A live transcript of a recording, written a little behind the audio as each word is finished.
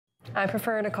I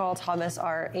prefer to call Thomas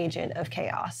our agent of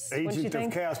chaos. Agent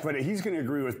of chaos, but he's going to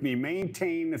agree with me.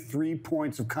 Maintain the 3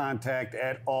 points of contact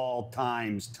at all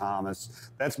times, Thomas.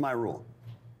 That's my rule.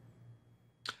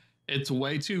 It's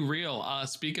way too real.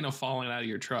 Speaking of falling out of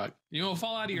your truck,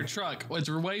 fall out of your truck. It's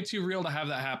way too real to have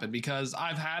that happen, because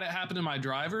I've had it happen to my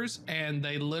drivers, and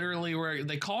they literally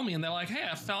they call me and they're like, "Hey,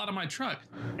 I fell out of my truck."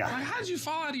 Yeah. Like, how did you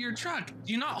fall out of your truck?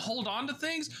 Do you not hold on to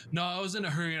things? No, I was in a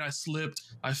hurry and I slipped.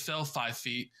 I fell 5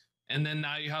 feet. And then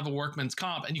now you have a workman's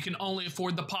comp, and you can only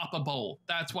afford the Papa Bowl.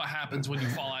 That's what happens when you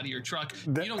fall out of your truck.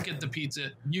 You don't get the pizza,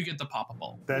 you get the Papa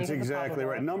Bowl. That's exactly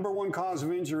right. Number one cause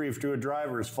of injury to a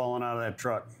driver is falling out of that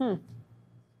truck.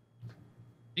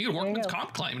 You get a workman's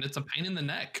comp claim, and it's a pain in the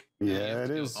neck. Yeah, it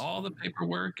is. All the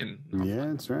paperwork and yeah,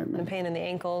 that's right, man. And pain in the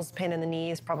ankles, pain in the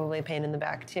knees, probably pain in the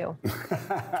back too.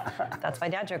 That's my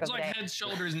dad joke. It's like head,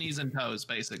 shoulders, knees, and toes,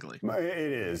 basically. It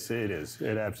is. It is.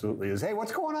 It absolutely is. Hey,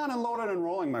 what's going on in Loaded and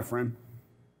Rolling, my friend?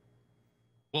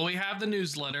 Well, we have the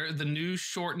newsletter, the new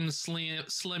shortened,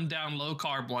 slim down, low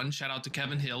carb one. Shout out to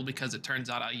Kevin Hill, because it turns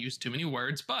out I use too many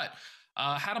words, but.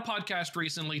 Had a podcast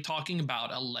recently talking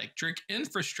about electric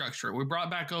infrastructure. We brought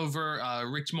back over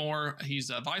Rich Moore. He's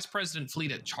a vice president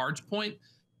fleet at ChargePoint.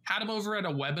 Had him over at a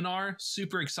webinar,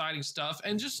 super exciting stuff,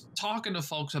 and just talking to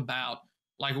folks about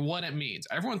like what it means.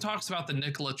 Everyone talks about the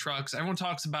Nikola trucks. Everyone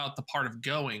talks about the part of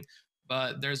going,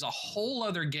 but there's a whole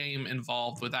other game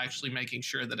involved with actually making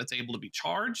sure that it's able to be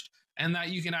charged and that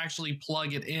you can actually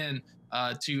plug it in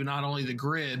to not only the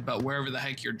grid, but wherever the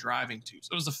heck you're driving to. So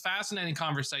it was a fascinating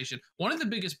conversation. One of the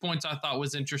biggest points I thought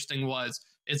was interesting was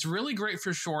it's really great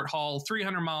for short haul,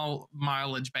 300-mile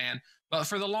mileage band. But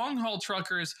for the long haul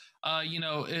truckers,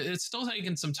 it's still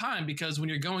taking some time, because when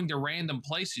you're going to random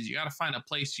places, you got to find a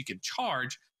place you can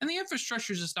charge, and the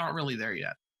infrastructure is just not really there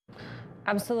yet.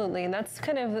 Absolutely. And that's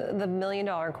kind of the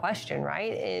million-dollar question,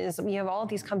 right? Is you have all of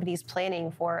these companies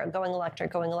planning for going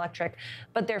electric,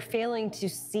 but they're failing to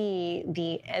see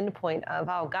the end point of,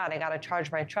 oh God, I got to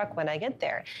charge my truck when I get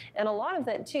there. And a lot of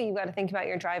that too, you've got to think about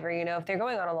your driver. If they're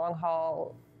going on a long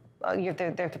haul,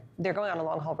 they're going on a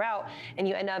long haul route, and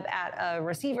you end up at a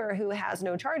receiver who has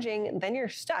no charging, then you're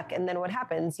stuck. And then what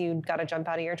happens? You got to jump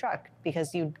out of your truck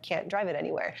because you can't drive it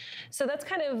anywhere. So that's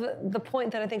kind of the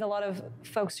point that I think a lot of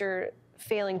folks are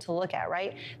failing to look at,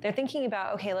 right? They're thinking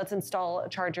about, okay, let's install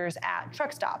chargers at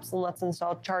truck stops, and let's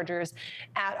install chargers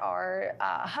at our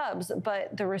hubs,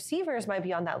 but the receivers might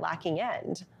be on that lacking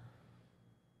end.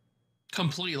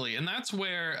 Completely. And that's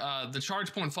where the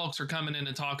ChargePoint folks are coming in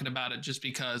and talking about it, just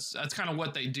because that's kind of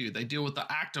what they do. They deal with the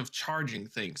act of charging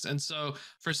things. And so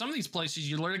for some of these places,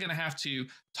 you're literally going to have to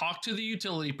talk to the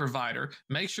utility provider,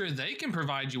 make sure they can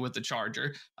provide you with the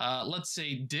charger. Let's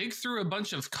say dig through a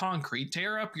bunch of concrete,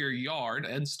 tear up your yard,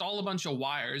 install a bunch of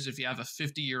wires if you have a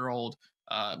 50-year-old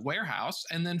warehouse,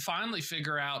 and then finally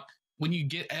figure out, when you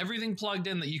get everything plugged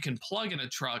in that you can plug in a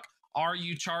truck, are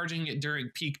you charging it during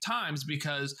peak times?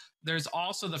 Because there's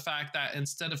also the fact that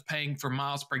instead of paying for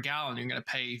miles per gallon, you're going to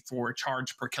pay for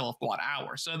charge per kilowatt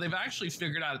hour. So they've actually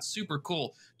figured out, it's super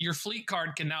cool. Your fleet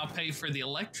card can now pay for the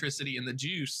electricity and the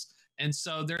juice. And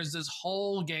so there's this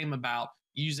whole game about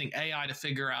using AI to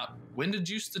figure out when to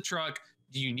juice the truck.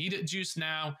 Do you need it juiced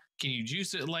now? Can you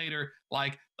juice it later?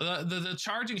 Like the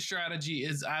charging strategy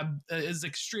is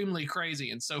extremely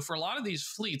crazy. And so for a lot of these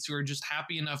fleets who are just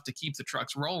happy enough to keep the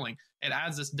trucks rolling, it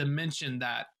adds this dimension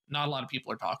that not a lot of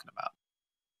people are talking about.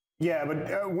 Yeah,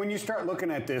 but when you start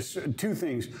looking at this, two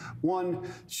things. One,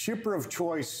 shipper of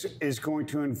choice is going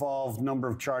to involve number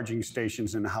of charging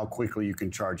stations and how quickly you can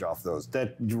charge off those.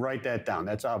 Write that down.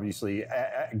 That's obviously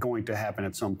going to happen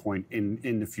at some point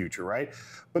in the future, right?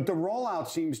 But the rollout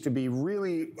seems to be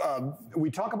really,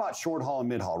 we talk about short haul and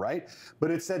mid haul, right?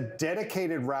 But it's that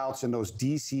dedicated routes and those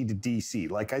DC to DC.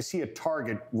 Like I see a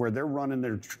Target where they're running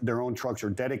their own trucks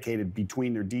are dedicated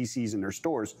between their DCs and their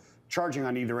stores, charging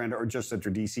on either end or just at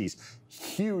their DCs.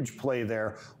 Huge play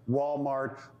there.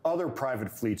 Walmart, other private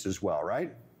fleets as well,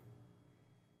 right?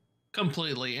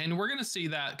 Completely. And we're going to see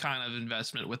that kind of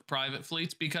investment with private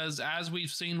fleets, because as we've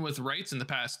seen with rates in the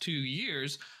past 2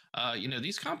 years,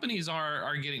 these companies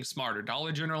are getting smarter.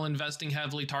 Dollar General investing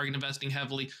heavily, Target investing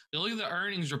heavily. You look at the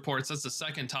earnings reports. That's the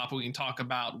second topic we can talk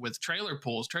about with trailer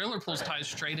pools. Trailer pools ties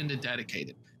straight into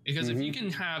dedicated, because if you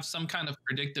can have some kind of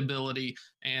predictability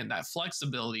and that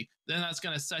flexibility, then that's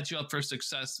going to set you up for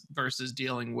success versus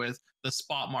dealing with the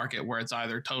spot market where it's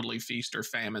either totally feast or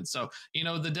famine. So,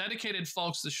 the dedicated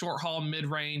folks, the short haul,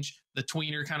 mid-range, the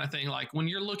tweener kind of thing, like when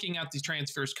you're looking at these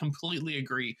transfers, completely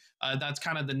agree. That's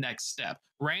kind of the next step.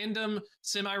 Random,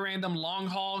 semi-random, long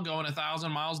haul, going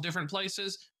 1,000 miles, different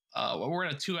places. We're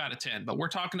at a 2 out of 10, but we're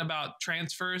talking about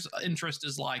transfers. Interest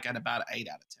is like at about 8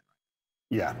 out of 10.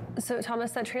 Yeah. So,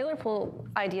 Thomas, that trailer pool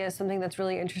idea is something that's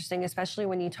really interesting, especially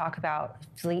when you talk about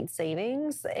fleet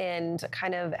savings and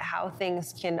kind of how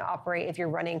things can operate if you're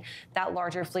running that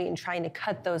larger fleet and trying to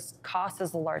cut those costs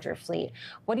as a larger fleet.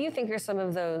 What do you think are some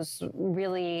of those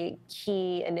really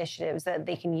key initiatives that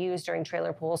they can use during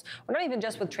trailer pools, or not even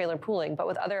just with trailer pooling, but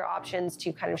with other options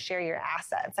to kind of share your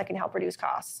assets that can help reduce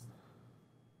costs?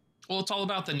 Well, it's all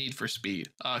about the need for speed.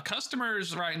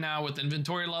 Customers right now with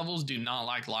inventory levels do not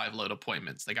like live load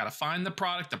appointments. They got to find the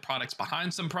product's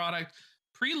behind some product.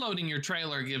 Preloading your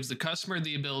trailer gives the customer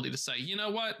the ability to say, you know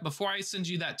what, before I send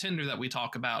you that tender that we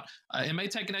talk about, it may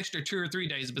take an extra 2 or 3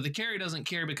 days, but the carrier doesn't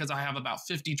care because I have about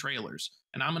 50 trailers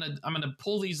and I'm gonna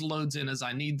pull these loads in as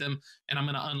I need them and I'm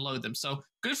gonna unload them. So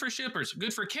good for shippers,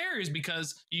 good for carriers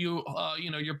because you're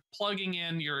plugging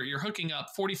in, you're hooking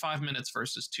up 45 minutes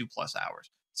versus 2+ hours.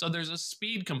 So there's a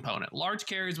speed component. Large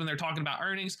carriers, when they're talking about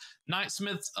earnings,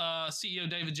 Knight-Smith's CEO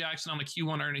David Jackson on the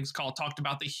Q1 earnings call talked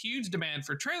about the huge demand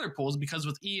for trailer pools because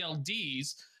with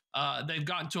ELDs, they've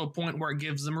gotten to a point where it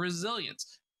gives them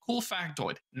resilience. Cool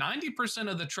factoid,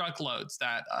 90% of the truckloads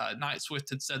that Knight-Swift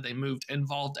had said they moved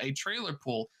involved a trailer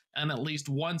pool and at least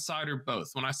one side or both.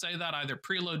 When I say that, either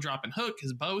preload, drop, and hook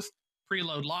is both,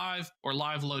 preload live, or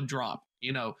live load drop.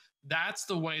 That's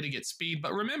the way to get speed.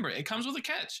 But remember, it comes with a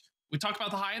catch. We talked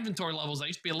about the high inventory levels. I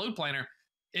used to be a load planner.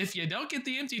 If you don't get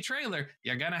the empty trailer,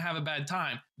 you're going to have a bad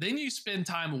time. Then you spend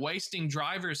time wasting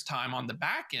driver's time on the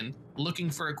back end looking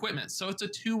for equipment. So it's a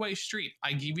two-way street.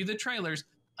 I give you the trailers,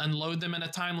 unload them in a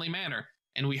timely manner,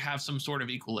 and we have some sort of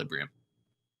equilibrium.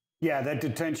 Yeah, that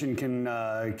detention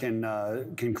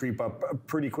can creep up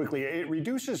pretty quickly. It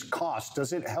reduces costs.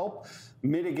 Does it help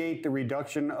mitigate the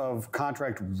reduction of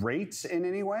contract rates in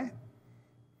any way?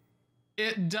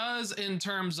 It does in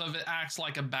terms of it acts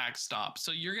like a backstop.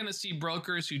 So you're going to see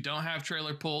brokers who don't have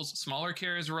trailer pools, smaller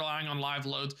carriers relying on live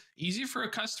loads. Easy for a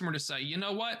customer to say, you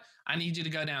know what? I need you to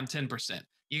go down 10%.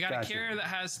 You got a carrier that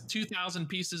has 2,000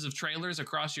 pieces of trailers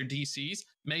across your DCs.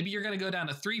 Maybe you're going to go down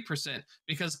to 3%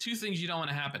 because two things you don't want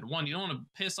to happen. One, you don't want to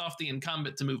piss off the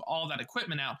incumbent to move all that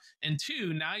equipment out. And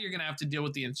two, now you're going to have to deal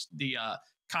with the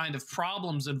kind of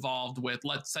problems involved with,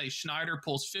 let's say Schneider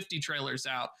pulls 50 trailers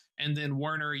out and then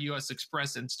Werner US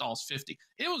Express installs 50.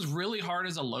 It was really hard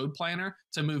as a load planner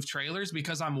to move trailers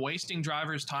because I'm wasting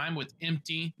drivers' time with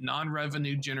empty,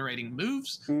 non-revenue generating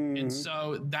moves. Mm-hmm. And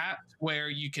so that's where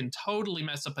you can totally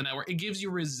mess up a network. It gives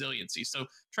you resiliency. So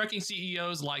trucking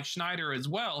CEOs like Schneider as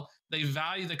well, they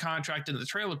value the contract in the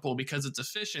trailer pool because it's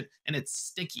efficient and it's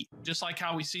sticky. Just like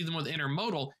how we see them with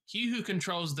intermodal, he who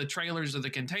controls the trailers or the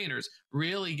containers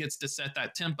really gets to set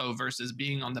that tempo versus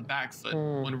being on the back foot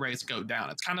when rates go down.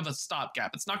 It's kind of a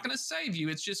stopgap. It's not going to save you.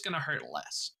 It's just going to hurt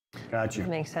less. Gotcha.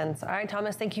 Makes sense. All right,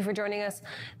 Thomas, thank you for joining us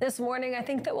this morning. I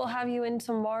think that we'll have you in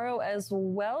tomorrow as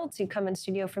well to come in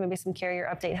studio for maybe some carrier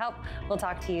update help. We'll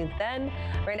talk to you then.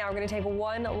 Right now, we're going to take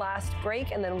one last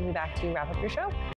break, and then we'll be back to wrap up your show.